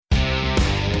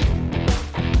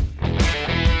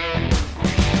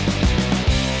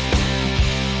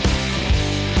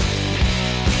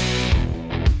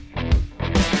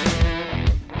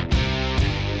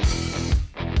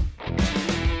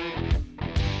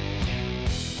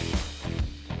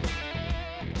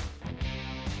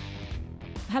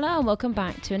Hello and welcome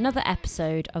back to another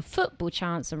episode of Football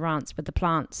Chants and Rants with the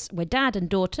Plants. We're dad and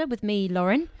daughter with me,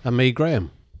 Lauren. And me,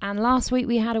 Graham. And last week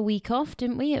we had a week off,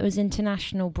 didn't we? It was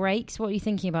international breaks. What are you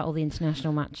thinking about all the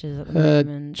international matches at the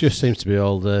moment? Just seems to be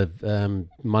all the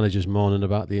managers moaning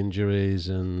about the injuries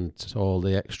and all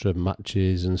the extra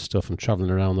matches and stuff and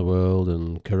travelling around the world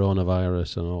and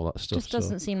coronavirus and all that stuff. Just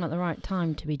doesn't seem like the right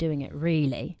time to be doing it,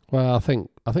 really. Well, I think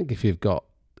if you've got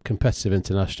competitive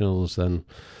internationals, then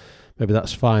maybe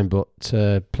that's fine, but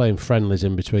playing friendlies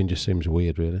in between just seems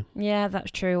weird, really. Yeah,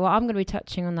 that's true. Well, I'm going to be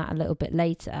touching on that a little bit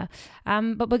later.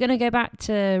 But we're going to go back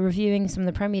to reviewing some of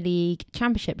the Premier League,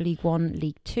 Championship, League One,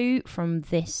 League Two from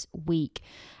this week.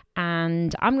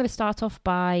 And I'm going to start off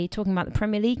by talking about the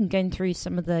Premier League and going through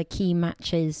some of the key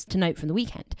matches to note from the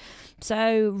weekend.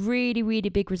 So really, really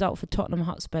big result for Tottenham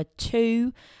Hotspur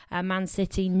 2, Man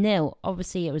City 0.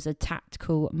 Obviously, it was a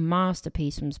tactical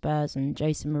masterpiece from Spurs and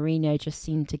Jose Mourinho just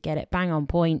seemed to get it bang on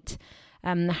point.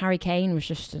 Harry Kane was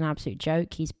just an absolute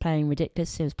joke. He's playing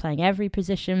ridiculous. He was playing every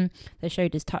position. They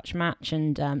showed his touch match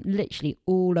and literally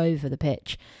all over the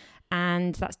pitch.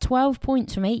 And that's 12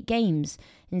 points from 8 games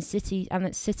in City, and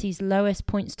that's City's lowest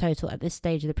points total at this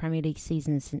stage of the Premier League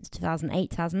season since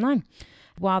 2008-2009.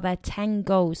 While their 10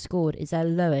 goals scored is their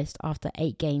lowest after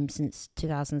 8 games since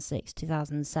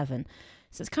 2006-2007.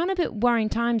 So it's kind of a bit worrying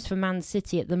times for Man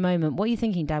City at the moment. What are you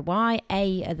thinking, Dad? Why,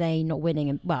 A, are they not winning?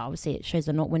 And well, obviously it shows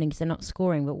they're not winning because they're not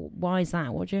scoring, but why is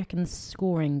that? What do you reckon the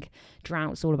scoring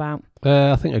drought's all about?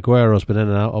 I think Aguero's been in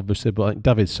and out, obviously, but I think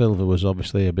David Silva was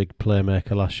obviously a big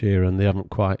playmaker last year and they haven't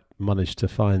quite managed to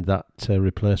find that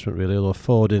replacement, really, although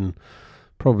Foden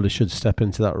probably should step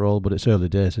into that role, but it's early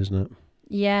days, isn't it?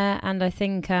 Yeah, and I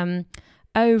think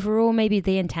overall maybe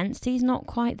the intensity's not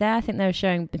quite there. I think they were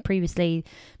showing previously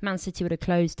Man City would have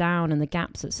closed down and the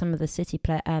gaps that some of the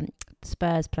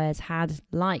Spurs players had,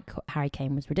 like Harry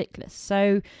Kane, was ridiculous.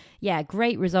 So, yeah,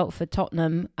 great result for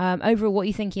Tottenham. Overall, what are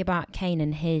you thinking about Kane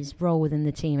and his role within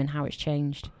the team and how it's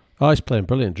changed? Oh, he's playing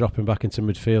brilliant, dropping back into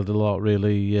midfield a lot,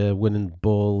 really winning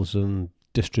balls and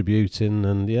distributing,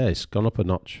 and yeah, it's gone up a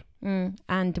notch.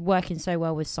 And working so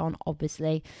well with Son,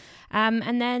 obviously.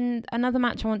 And then another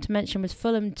match I want to mention was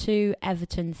Fulham 2,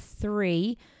 Everton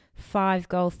 3.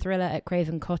 5-goal thriller at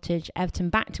Craven Cottage. Everton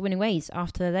back to winning ways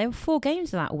after they were 4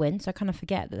 games without a win, so I kind of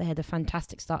forget that they had a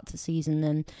fantastic start to the season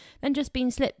and then just been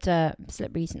slipped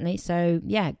recently. So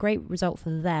yeah, great result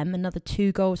for them. Another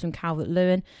 2 goals from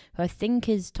Calvert-Lewin, who I think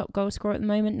is top goal scorer at the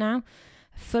moment now.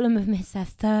 Fulham have missed their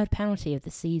 3rd penalty of the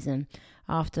season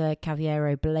after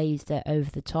Cavallero blazed it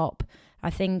over the top. I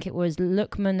think it was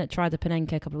Lookman that tried the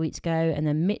Panenka a couple of weeks ago, and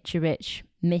then Mitrovic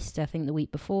missed, I think, the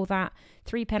week before that.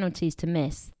 3 penalties to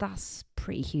miss. That's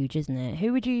pretty huge, isn't it?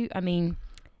 Who would you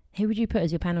put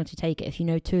as your penalty taker if you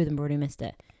know 2 of them already missed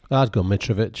it? I'd go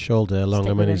Mitrovic all day long.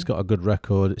 He's got a good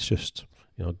record. It's just,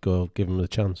 go give him the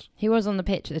chance. He was on the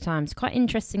pitch at the time. It's quite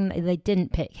interesting that they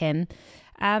didn't pick him.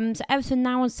 So Everton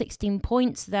now on 16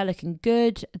 points. They're looking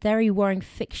good. Very worrying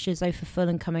fixtures though for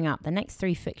Fulham coming up. The next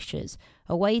 3 fixtures: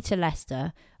 away to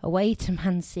Leicester, away to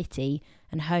Man City,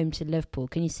 and home to Liverpool.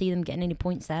 Can you see them getting any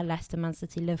points there? Leicester, Man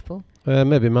City, Liverpool?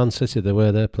 Maybe Man City, the way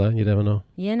they're playing. You never know.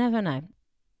 You never know.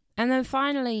 And then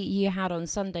finally you had on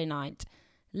Sunday night,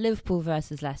 Liverpool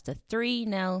versus Leicester.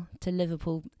 3-0 to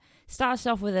Liverpool. Starts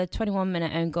off with a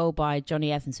 21-minute own goal by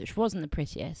Johnny Evans, which wasn't the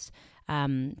prettiest.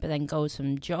 But then goals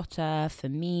from Jota,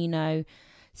 Firmino,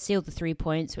 sealed the 3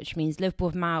 points, which means Liverpool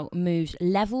have now moved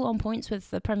level on points with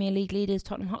the Premier League leaders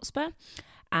Tottenham Hotspur,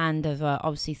 and have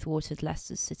obviously thwarted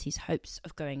Leicester City's hopes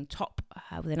of going top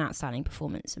with an outstanding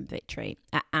performance and victory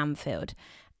at Anfield.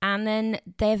 And then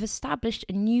they've established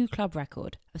a new club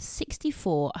record of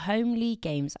 64 home league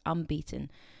games unbeaten,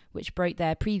 which broke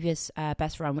their previous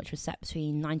best run, which was set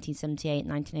between 1978 and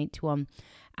 1981.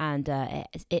 And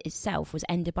it itself was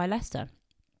ended by Leicester.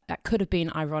 That could have been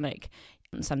ironic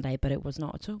on Sunday, but it was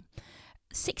not at all.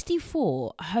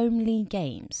 64 home league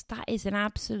games. That is an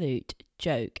absolute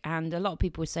joke. And a lot of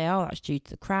people would say, oh, that's due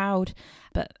to the crowd.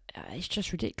 But it's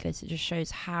just ridiculous. It just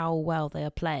shows how well they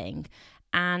are playing.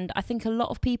 And I think a lot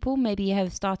of people maybe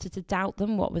have started to doubt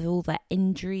them, what with all their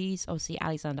injuries. Obviously,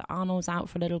 Alexander-Arnold's out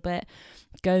for a little bit.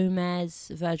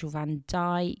 Gomez, Virgil van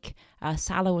Dijk.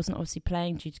 Salah wasn't obviously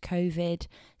playing due to COVID.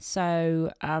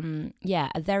 So,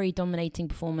 a very dominating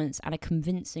performance and a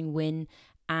convincing win.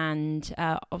 And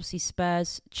obviously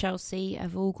Spurs, Chelsea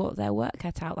have all got their work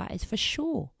cut out, that is for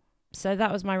sure. So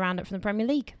that was my roundup from the Premier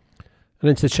League. And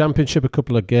into the Championship, a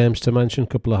couple of games to mention, a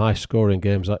couple of high-scoring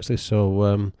games, actually.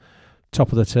 So,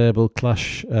 top of the table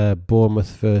clash,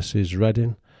 Bournemouth versus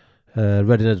Reading.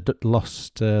 Reading had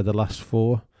lost the last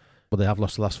 4. Well, they have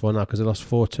lost the last 4 now because they lost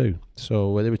 4-2.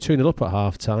 So they were 2-0 up at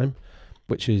half-time.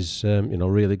 which is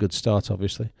really good start,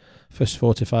 obviously. First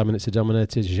 45 minutes they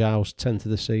dominated. Zhou's 10th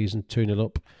of the season, 2-0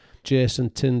 up. Jason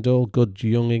Tyndall, good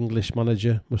young English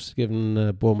manager, must have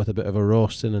given Bournemouth a bit of a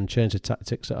roasting and changed the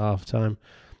tactics at half-time.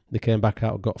 They came back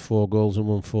out, got 4 goals and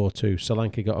won 4-2.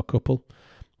 Solanke got a couple,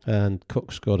 and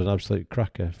Cook scored an absolute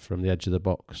cracker from the edge of the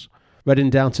box. Reading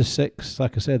down to 6.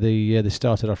 Like I said, they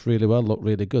started off really well, looked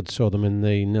really good. Saw them in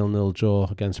the 0-0 draw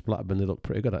against Blackburn. They looked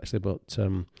pretty good, actually, but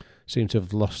seem to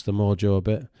have lost the mojo a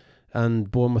bit.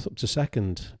 And Bournemouth up to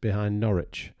 2nd behind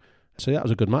Norwich. So that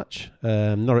was a good match.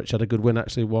 Norwich had a good win,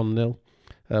 actually, 1-0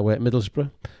 away at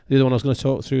Middlesbrough. The other one I was going to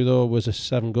talk through, though, was a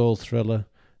 7-goal thriller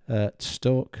at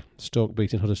Stoke. Stoke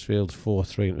beating Huddersfield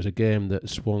 4-3. It was a game that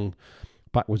swung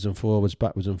backwards and forwards,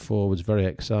 very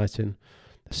exciting.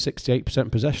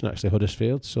 68% possession, actually,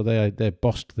 Huddersfield. So they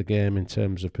bossed the game in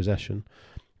terms of possession,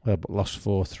 but lost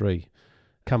 4-3.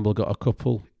 Campbell got a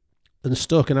couple. And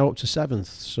Stoke are now up to 7th.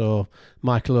 So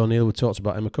Michael O'Neill, we talked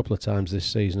about him a couple of times this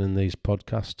season in these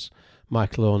podcasts.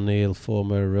 Michael O'Neill,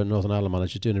 former Northern Ireland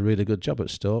manager, doing a really good job at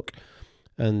Stoke.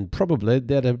 And probably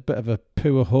they had a bit of a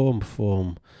poor home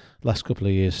form last couple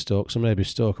of years, Stoke. So maybe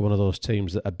Stoke are one of those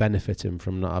teams that are benefiting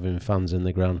from not having fans in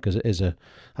the ground, because it is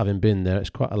having been there, it's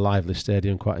quite a lively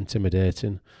stadium, quite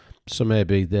intimidating. So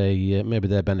maybe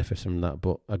they're benefiting from that.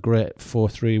 But a great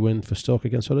 4-3 win for Stoke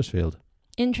against Huddersfield.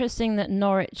 Interesting that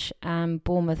Norwich and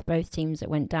Bournemouth, both teams that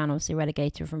went down, obviously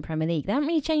relegated from Premier League, they haven't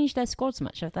really changed their squads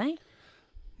much, have they?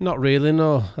 Not really,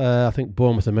 no. I think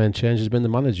Bournemouth, the main change has been the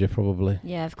manager, probably.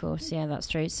 Yeah, of course. Yeah, that's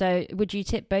true. So would you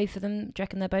tip both of them? Do you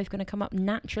reckon they're both going to come up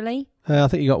naturally? I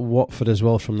think you got Watford as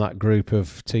well from that group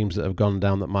of teams that have gone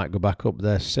down that might go back up.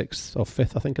 They're 6th or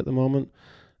 5th, I think, at the moment.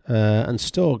 And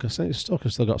Stoke, I think Stoke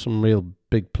have still got some real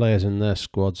big players in their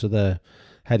squad, so they're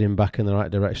heading back in the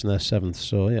right direction. They're 7th.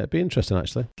 So, yeah, it'd be interesting,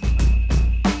 actually.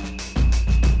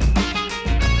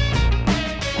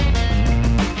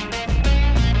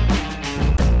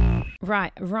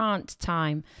 Right, rant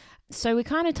time. So we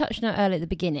kind of touched on it earlier at the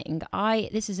beginning.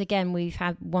 This is, again, we've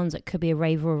had ones that could be a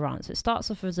rave or a rant. So it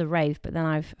starts off as a rave, but then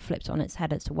I've flipped on its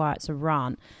head as to why it's a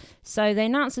rant. So they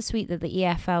announced this week that the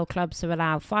EFL clubs have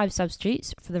allowed 5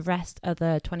 substitutes for the rest of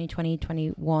the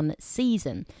 2020-21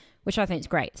 season, which I think is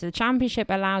great. So the Championship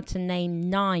allowed to name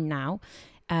 9 now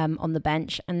on the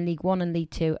bench, and League 1 and League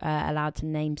 2 are allowed to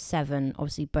name 7.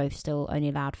 Obviously, both still only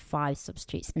allowed 5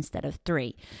 substitutes instead of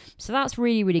 3. So that's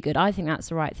really, really good. I think that's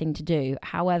the right thing to do.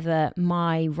 However,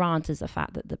 my rant is the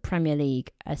fact that the Premier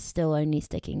League are still only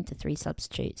sticking to 3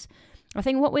 substitutes. I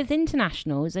think what with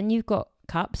internationals, and you've got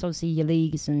cups, obviously your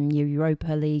leagues and your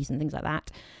Europa leagues and things like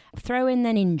that, throw in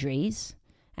then injuries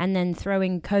and then throw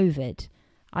in COVID.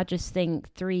 I just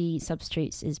think 3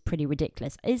 substitutes is pretty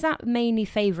ridiculous. Is that mainly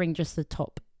favouring just the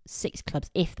top 6 clubs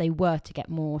if they were to get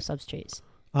more substitutes?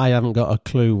 I haven't got a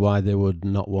clue why they would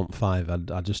not want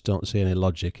 5. I just don't see any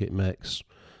logic. It makes,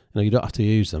 you don't have to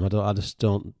use them. I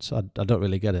don't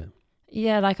really get it.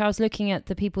 Yeah, like I was looking at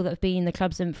the people that have been the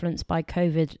clubs influenced by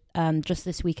COVID just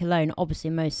this week alone. Obviously,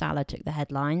 Mo Salah took the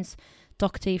headlines.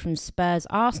 Doherty from Spurs.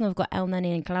 Arsenal have got El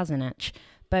Neni and Kolasinac,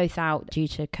 both out due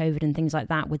to COVID and things like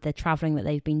that with their travelling that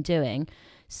they've been doing.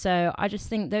 So I just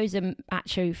think those are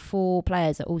actually 4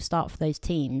 players that all start for those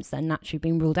teams that are naturally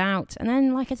being ruled out. And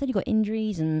then, like I said, you've got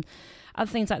injuries and other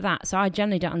things like that. So I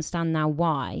generally don't understand now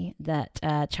why that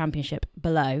Championship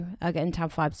below are getting to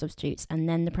have 5 substitutes and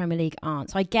then the Premier League aren't.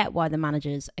 So I get why the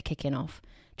managers are kicking off.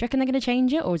 Do you reckon they're going to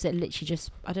change it, or is it literally just,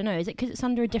 I don't know, is it because it's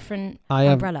under a different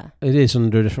umbrella? It is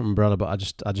under a different umbrella, but I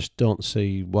just don't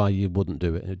see why you wouldn't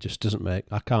do it. It just doesn't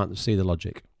I can't see the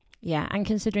logic. Yeah, and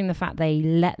considering the fact they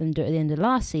let them do it at the end of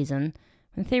last season,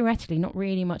 and theoretically not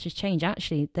really much has changed.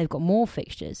 Actually, they've got more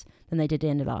fixtures than they did at the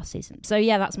end of last season. So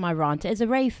yeah, that's my rant. It's a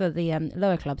rave for the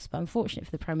lower clubs, but unfortunately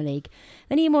for the Premier League,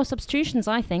 they need more substitutions,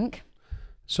 I think.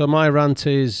 So my rant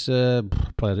is,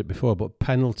 played it before, but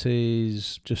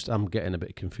penalties, I'm getting a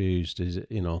bit confused. Is it,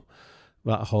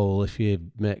 that whole, if you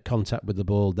make contact with the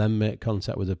ball, then make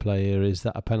contact with the player, is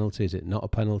that a penalty? Is it not a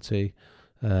penalty?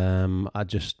 I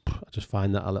just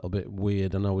find that a little bit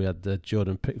weird. I know we had the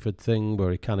Jordan Pickford thing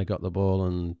where he kind of got the ball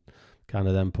and kind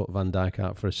of then put Van Dijk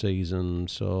out for a season.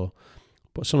 So,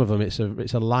 but some of them it's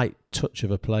a light touch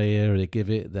of a player. They give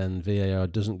it, then VAR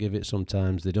doesn't give it.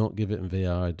 Sometimes they don't give it, and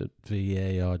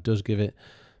VAR does give it.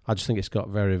 I just think it's got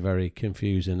very, very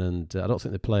confusing, and I don't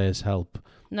think the players help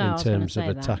in terms of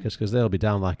attackers, because they'll be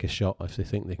down like a shot if they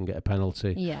think they can get a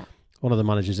penalty. Yeah. One of the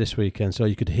managers this weekend, so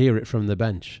you could hear it from the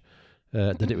bench.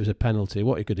 That it was a penalty.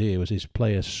 What you could hear was his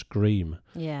player scream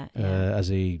as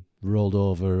he rolled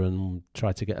over and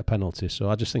tried to get a penalty. So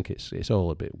I just think it's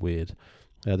all a bit weird.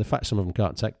 The fact some of them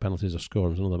can't take penalties or score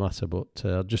them is another matter, but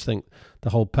I just think the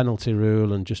whole penalty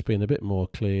rule and just being a bit more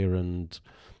clear and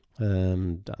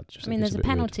there's a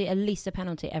penalty, at least a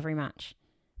penalty every match.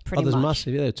 Pretty there's much.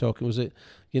 massive. Yeah, they're talking. Was it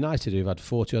United who've had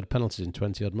 40-odd penalties in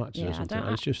 20-odd matches or something?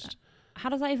 It's just. How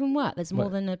does that even work? There's more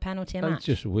than a penalty a match. It's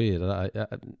just weird.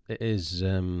 It is.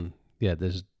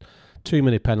 There's too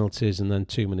many penalties and then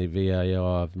too many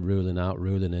VAR ruling out,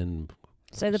 ruling in.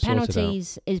 So the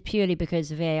penalties is purely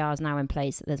because VAR is now in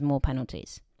place that there's more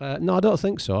penalties? No, I don't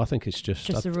think so. I think it's just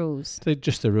the rules.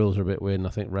 Just the rules are a bit weird, and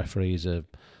I think referees are.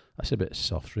 That's a bit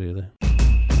soft, really.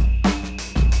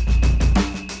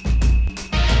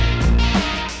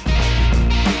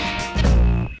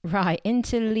 Right,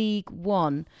 into League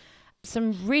One.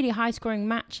 Some really high-scoring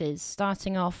matches,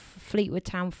 starting off Fleetwood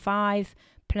Town 5,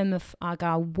 Plymouth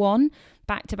Argyle 1.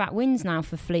 Back-to-back wins now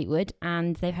for Fleetwood,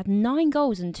 and they've had 9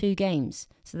 goals in 2 games.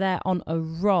 So they're on a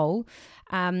roll.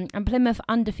 And Plymouth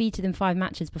undefeated in 5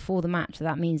 matches before the match, so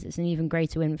that means it's an even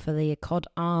greater win for the Cod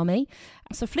Army.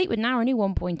 So Fleetwood now only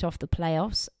 1 point off the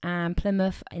playoffs, and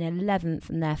Plymouth in 11th,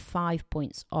 and they're 5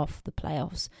 points off the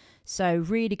playoffs. So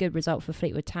really good result for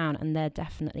Fleetwood Town, and they're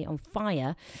definitely on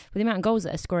fire with the amount of goals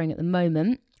that are scoring at the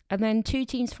moment. And then 2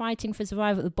 teams fighting for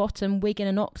survival at the bottom, Wigan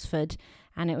and Oxford.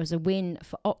 And it was a win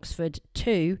for Oxford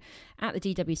 2 at the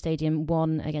DW Stadium,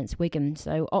 1 against Wigan.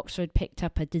 So Oxford picked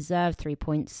up a deserved 3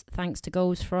 points thanks to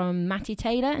goals from Matty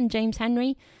Taylor and James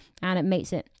Henry. And it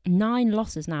makes it 9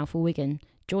 losses now for Wigan,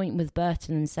 joint with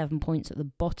Burton and 7 points at the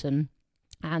bottom.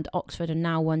 And Oxford have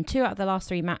now won 2 out of the last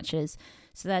 3 matches.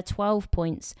 So they're 12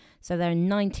 points. So they're in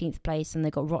 19th place, and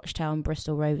they've got Rochdale and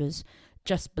Bristol Rovers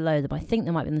just below them. I think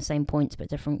they might be in the same points, but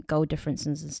different goal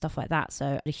differences and stuff like that.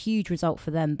 So a huge result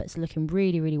for them, but it's looking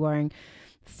really, really worrying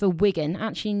for Wigan.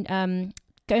 Actually,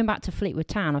 going back to Fleetwood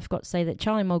Town, I forgot to say that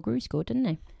Charlie Mulgrew scored, didn't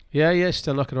he? Yeah,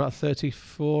 still knocking about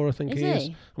 34, I think is he is.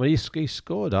 Well, he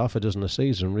scored half a dozen a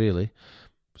season, really.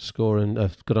 Scoring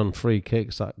good on free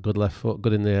kicks, that good left foot,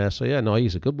 good in the air. So, yeah, no,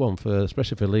 he's a good one,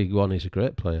 especially for League One. He's a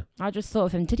great player. I just thought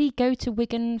of him. Did he go to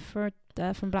Wigan from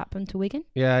Blackburn to Wigan?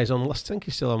 Yeah, he's on. I think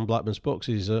he's still on Blackburn's books.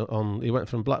 He went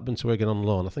from Blackburn to Wigan on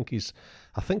loan. I think he's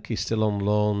still on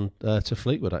loan to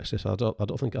Fleetwood, actually. So I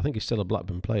think he's still a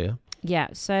Blackburn player. Yeah,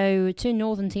 so 2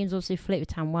 northern teams, obviously Fleetwood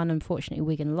Town won, unfortunately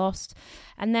Wigan lost.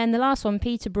 And then the last one,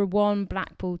 Peterborough 1,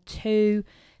 Blackpool 2.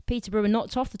 Peterborough were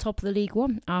knocked off the top of the League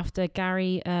One after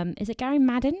Gary, is it Gary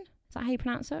Madden? Is that how you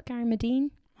pronounce it? Gary Madine?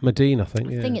 Madine, I think,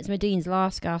 yeah. I think it's Madine's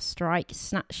last gasp strike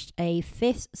snatched a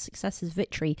 5th successive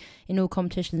victory in all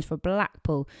competitions for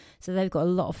Blackpool. So they've got a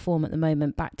lot of form at the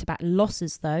moment. Back-to-back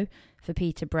losses, though, for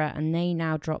Peterborough, and they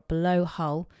now drop below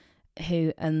Hull,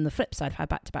 who, on the flip side, have had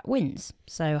back-to-back wins.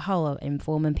 So Hull are in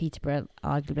form, and Peterborough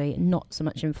arguably not so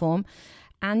much in form.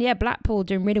 And yeah, Blackpool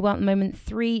doing really well at the moment.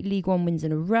 3 League One wins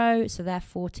in a row, so they're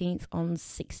 14th on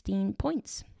 16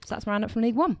 points. So that's my round up from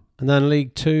League One. And then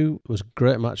League Two was a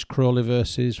great match, Crawley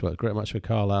great match for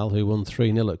Carlisle, who won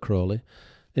 3-0 at Crawley.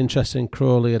 Interesting,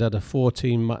 Crawley had a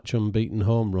 14-match unbeaten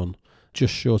home run,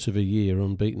 just short of a year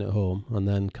unbeaten at home, and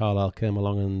then Carlisle came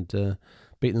along and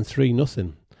beat them 3-0.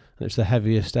 And it's the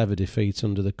heaviest ever defeat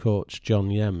under the coach John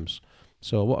Yems.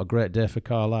 So what a great day for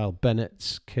Carlisle.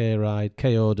 Bennett,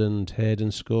 K-Ode and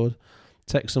Hayden scored.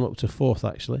 Takes them up to 4th,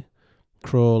 actually.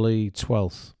 Crawley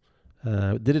 12th.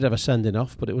 They did have a sending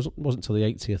off, but it wasn't until the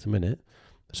 80th minute,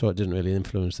 so it didn't really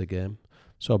influence the game.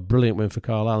 So a brilliant win for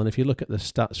Carlisle. And if you look at the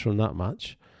stats from that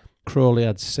match, Crawley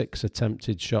had 6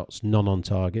 attempted shots, none on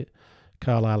target.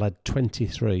 Carlisle had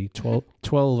 23, 12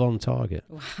 on target.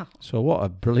 Wow. So what a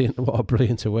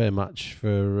brilliant away match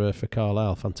for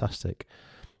Carlisle. Fantastic.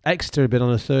 Exeter had been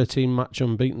on a 13-match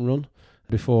unbeaten run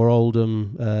before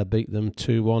Oldham beat them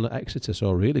 2-1 at Exeter. So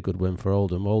a really good win for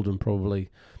Oldham. Oldham probably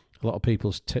a lot of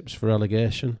people's tips for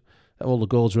relegation. All the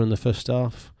goals were in the first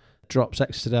half. Drops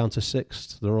Exeter down to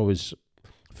 6th. They're always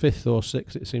 5th or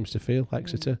 6th, it seems to feel,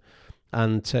 Exeter.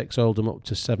 And takes Oldham up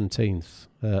to 17th.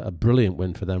 A brilliant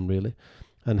win for them, really.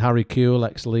 And Harry Kewell,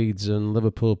 ex-Leeds and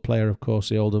Liverpool player, of course,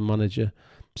 the Oldham manager.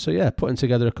 So, yeah, putting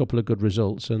together a couple of good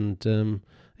results, and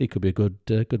he could be a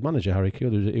good manager, Harry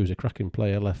Kewell. He was a cracking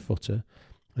player, left-footer,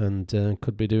 and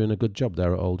could be doing a good job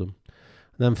there at Oldham.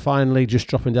 And then finally, just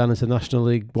dropping down into National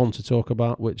League One to talk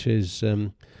about, which is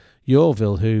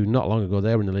Yeovil, who not long ago,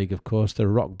 they were in the league, of course. They're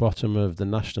rock bottom of the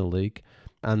National League,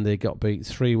 and they got beat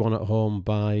 3-1 at home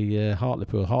by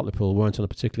Hartlepool. Hartlepool weren't on a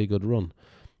particularly good run.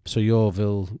 So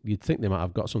Yeovil, you'd think they might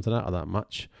have got something out of that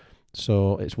match.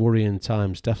 So it's worrying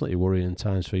times, definitely worrying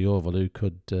times for Yeovil, who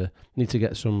could need to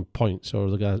get some points, or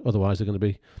otherwise they're going to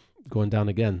be going down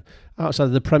again. Outside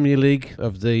of the Premier League,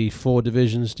 of the 4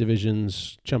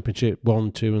 divisions, Championship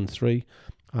 1, 2 and 3,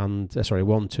 and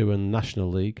 1-2 and National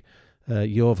League.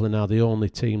 Yeovil are now the only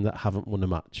team that haven't won a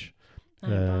match.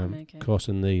 Okay. Of course,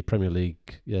 in the Premier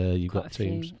League, you've Quite got a few.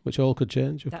 teams which all could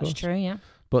change, of course. That's true, yeah.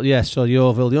 But yeah, so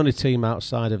Yeovil, the only team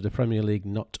outside of the Premier League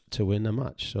not to win a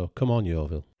match. So come on,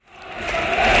 Yeovil.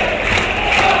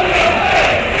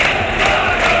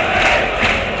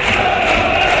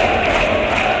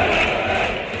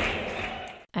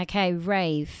 Okay,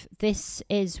 rave. This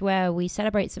is where we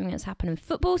celebrate something that's happened in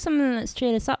football, something that's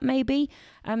cheered us up maybe.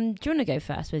 Do you want to go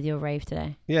first with your rave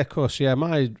today? Yeah, of course. Yeah,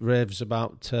 my rave's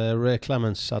about Ray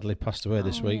Clemence, sadly passed away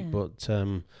this week, yeah. but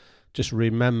just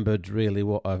remembered really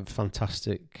what a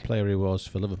fantastic player he was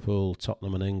for Liverpool,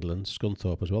 Tottenham and England,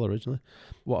 Scunthorpe as well originally.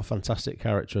 What a fantastic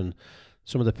character, and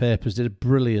some of the papers did a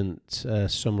brilliant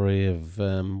summary of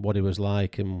what he was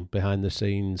like and behind the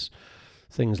scenes.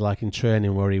 Things like in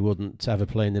training where he wouldn't ever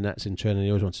play in the nets in training, he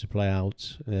always wanted to play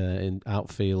out in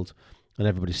outfield, and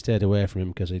everybody stayed away from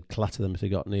him because he'd clatter them if he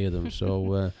got near them.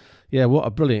 So, yeah, what a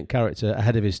brilliant character,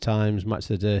 ahead of his times. Match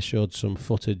of the Day showed some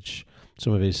footage,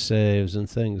 some of his saves and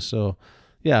things. So,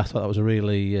 yeah, I thought that was a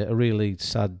really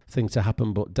sad thing to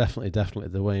happen, but definitely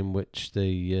the way in which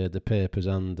the papers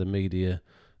and the media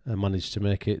managed to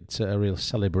make it a real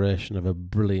celebration of a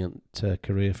brilliant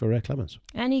career for Ray Clemence.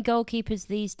 Any goalkeepers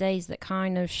these days that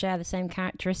kind of share the same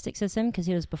characteristics as him? Because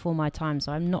he was before my time,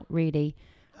 so I'm not really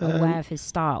aware of his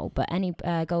style. But any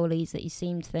goalies that you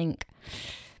seem to think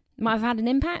might have had an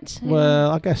impact?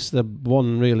 Well, I guess the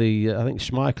one really, I think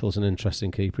Schmeichel's an interesting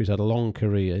keeper. He's had a long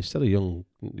career. He's still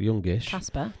youngish.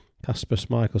 Kasper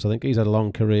Schmeichel. I think he's had a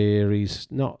long career. He's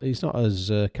not as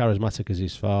charismatic as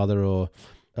his father or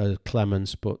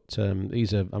Clemence, but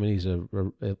he's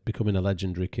becoming a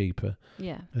legendary keeper.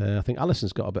 Yeah. I think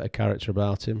Alisson's got a bit of character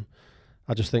about him.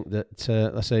 I just think that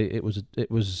let's say it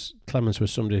was Clemence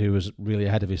was somebody who was really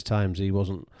ahead of his times. He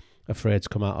wasn't afraid to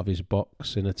come out of his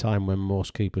box in a time when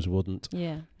most keepers wouldn't.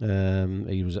 Yeah.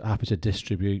 He was happy to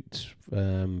distribute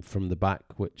from the back,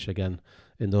 which again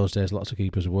in those days lots of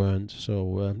keepers weren't.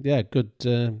 So yeah, good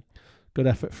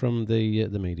effort from the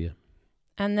media.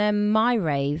 And then my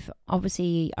rave,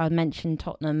 obviously I mentioned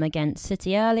Tottenham against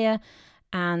City earlier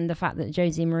and the fact that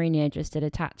Jose Mourinho just did a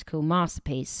tactical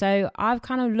masterpiece. So I've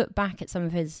kind of looked back at some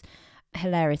of his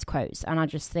hilarious quotes and I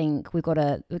just think we've got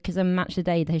to, because on Match of the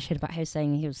Day they showed about him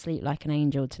saying he'll sleep like an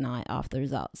angel tonight after the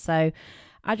results. So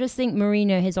I just think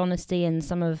Mourinho, his honesty and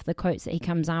some of the quotes that he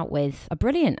comes out with are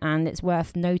brilliant, and it's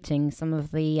worth noting some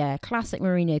of the classic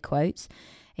Mourinho quotes.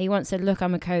 He once said, "Look,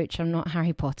 I'm a coach, I'm not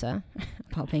Harry Potter,"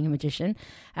 apart being a magician.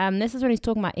 This is when he's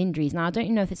talking about injuries. Now, I don't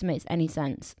even know if this makes any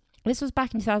sense. This was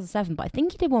back in 2007, but I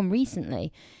think he did one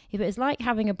recently. It's like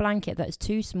having a blanket that's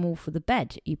too small for the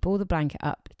bed. You pull the blanket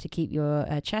up to keep your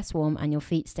chest warm and your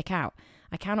feet stick out.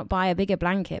 I cannot buy a bigger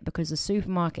blanket because the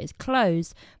supermarket is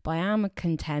closed, but I am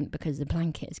content because the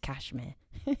blanket is cashmere.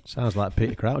 Sounds like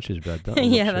Peter Crouch's bed, doesn't it?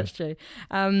 Yeah, that's true.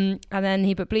 And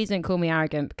then but please don't call me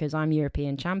arrogant because I'm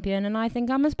European champion and I think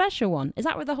I'm a special one. Is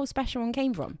that where the whole special one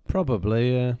came from?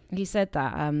 Probably, yeah. He said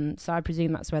that, so I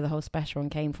presume that's where the whole special one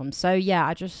came from. So yeah,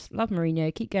 I just love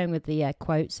Mourinho. Keep going with the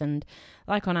quotes, and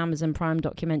like on Amazon Prime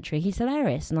documentary, he's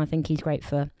hilarious, and I think he's great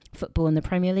for football in the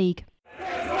Premier League.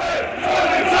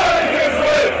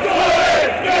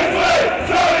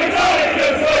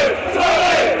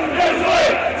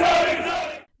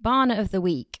 Barnet of the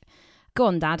week. Go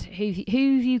on, Dad. Who've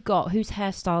you got? Whose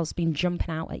hairstyle's been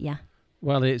jumping out at you?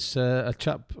 Well, it's a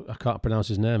chap, I can't pronounce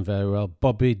his name very well,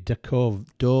 Bobby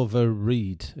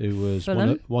Dover-Reid, who was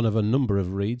one of a number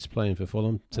of Reeds playing for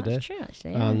Fulham today. That's true,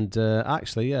 actually. Yeah. And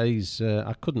actually, yeah, he's.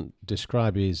 I couldn't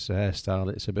describe his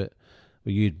hairstyle. It's a bit.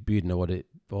 Well, you'd know what it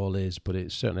all is, but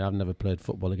it's certainly. I've never played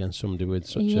football against somebody with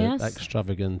such an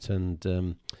extravagant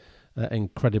and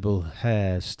incredible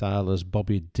hairstyle as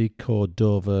Bobby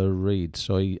Dover-Reid.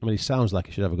 So he sounds like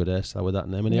he should have a good hairstyle with that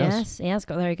name, and he has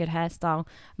got a very good hairstyle.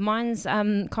 Mine's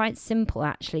quite simple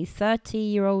actually.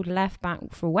 30-year-old left back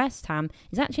for West Ham.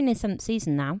 He's actually in his 7th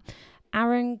season now.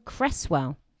 Aaron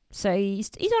Cresswell. So he's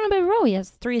on a bit of a roll. He has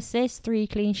 3 assists, 3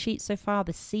 clean sheets so far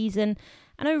this season.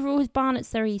 And overall, his Barnet's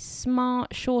very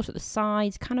smart, short at the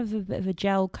sides, kind of a bit of a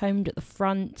gel combed at the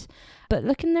front. But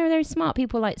looking there, very smart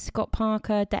people like Scott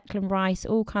Parker, Declan Rice,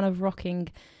 all kind of rocking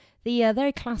the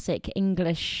very classic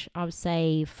English, I would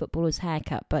say, footballer's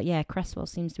haircut. But yeah, Cresswell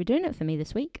seems to be doing it for me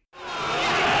this week.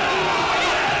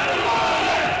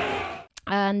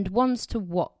 And ones to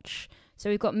watch. So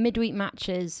we've got midweek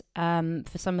matches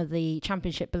for some of the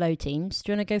Championship below teams.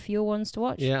 Do you want to go for your ones to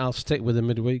watch? Yeah, I'll stick with the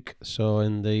midweek. So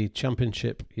in the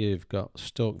Championship, you've got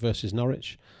Stoke versus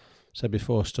Norwich. So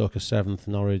before, Stoke are 7th,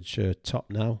 Norwich are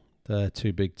top now. They're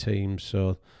 2 big teams.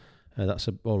 So That's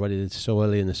already so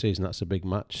early in the season. That's a big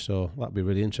match, so that'd be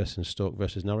really interesting. Stoke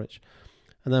versus Norwich.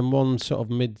 And then one sort of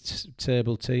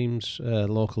mid-table teams,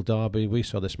 local derby. We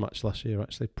saw this match last year,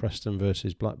 actually. Preston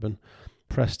versus Blackburn.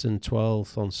 Preston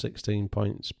 12th on 16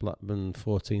 points. Blackburn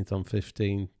 14th on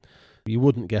 15. You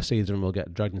wouldn't guess either of them will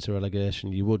get dragged into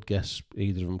relegation. You would guess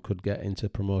either of them could get into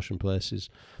promotion places.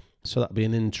 So that'd be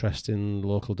an interesting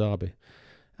local derby.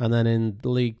 And then in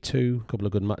League 2, a couple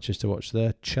of good matches to watch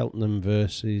there. Cheltenham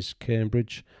versus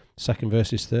Cambridge. Second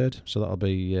versus third. So that'll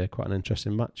be quite an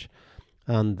interesting match.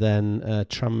 And then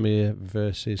Tranmere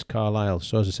versus Carlisle.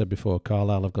 So as I said before,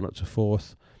 Carlisle have gone up to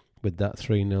 4th with that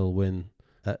 3-0 win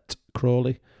at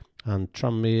Crawley. And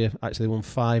Tranmere actually won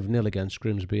 5-0 against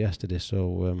Grimsby yesterday,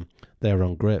 so they're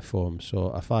on great form. So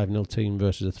a 5-0 team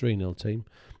versus a 3-0 team.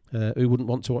 Who wouldn't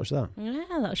want to watch that?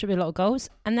 Yeah, that should be a lot of goals.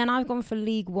 And then I've gone for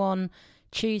League 1,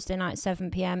 Tuesday night,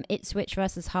 7pm, Ipswich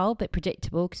versus Hull. Bit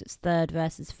predictable because it's third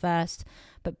versus first.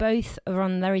 But both are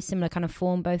on very similar kind of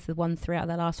form. Both have won 3 out of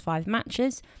their last 5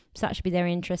 matches. So that should be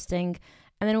very interesting.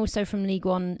 And then also from League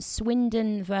 1,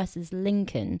 Swindon versus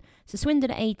Lincoln. So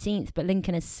Swindon are 18th, but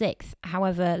Lincoln is 6th.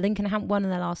 However, Lincoln haven't won in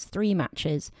their last 3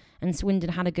 matches, and Swindon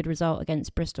had a good result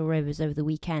against Bristol Rovers over the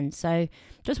weekend. So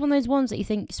just one of those ones that you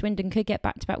think Swindon could get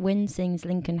back-to-back wins, seeing as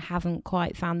Lincoln haven't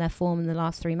quite found their form in the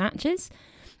last 3 matches.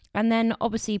 And then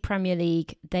obviously Premier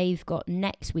League, they've got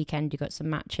next weekend, you've got some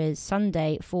matches.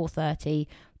 Sunday, 4:30,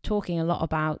 talking a lot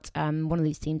about one of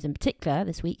these teams in particular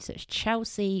this week. So it's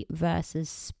Chelsea versus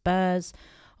Spurs.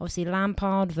 Obviously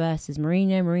Lampard versus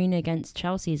Mourinho. Mourinho against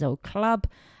Chelsea's old club.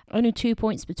 Only 2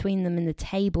 points between them in the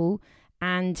table.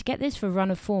 And get this for a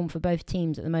run of form for both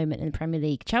teams at the moment in the Premier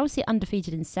League. Chelsea are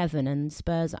undefeated in 7 and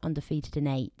Spurs are undefeated in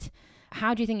 8.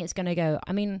 How do you think it's going to go?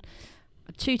 I mean,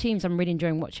 2 teams I'm really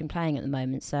enjoying watching playing at the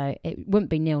moment, so it wouldn't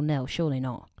be 0-0, surely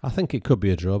not. I think it could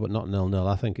be a draw, but not 0-0.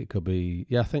 I think it could be,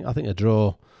 I think a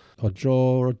draw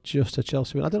or just a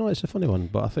Chelsea win. I don't know, it's a funny one,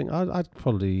 but I think I'd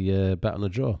probably bet on a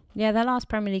draw. Yeah, their last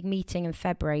Premier League meeting in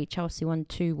February, Chelsea won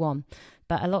 2-1,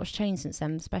 but a lot's changed since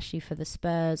then, especially for the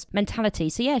Spurs mentality.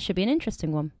 So yeah, it should be an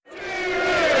interesting one.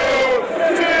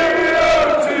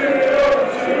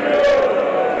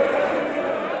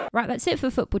 Right, that's it for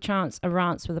Football Chants and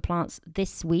Rants with the Plants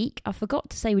this week. I forgot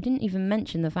to say we didn't even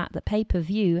mention the fact that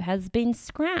pay-per-view has been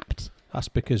scrapped. That's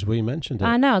because we mentioned it.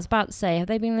 I know, I was about to say, have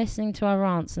they been listening to our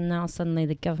rants and now suddenly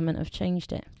the government have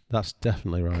changed it? That's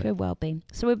definitely right. Could well be.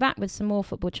 So we're back with some more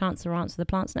Football Chants and Rants with the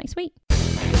Plants next week.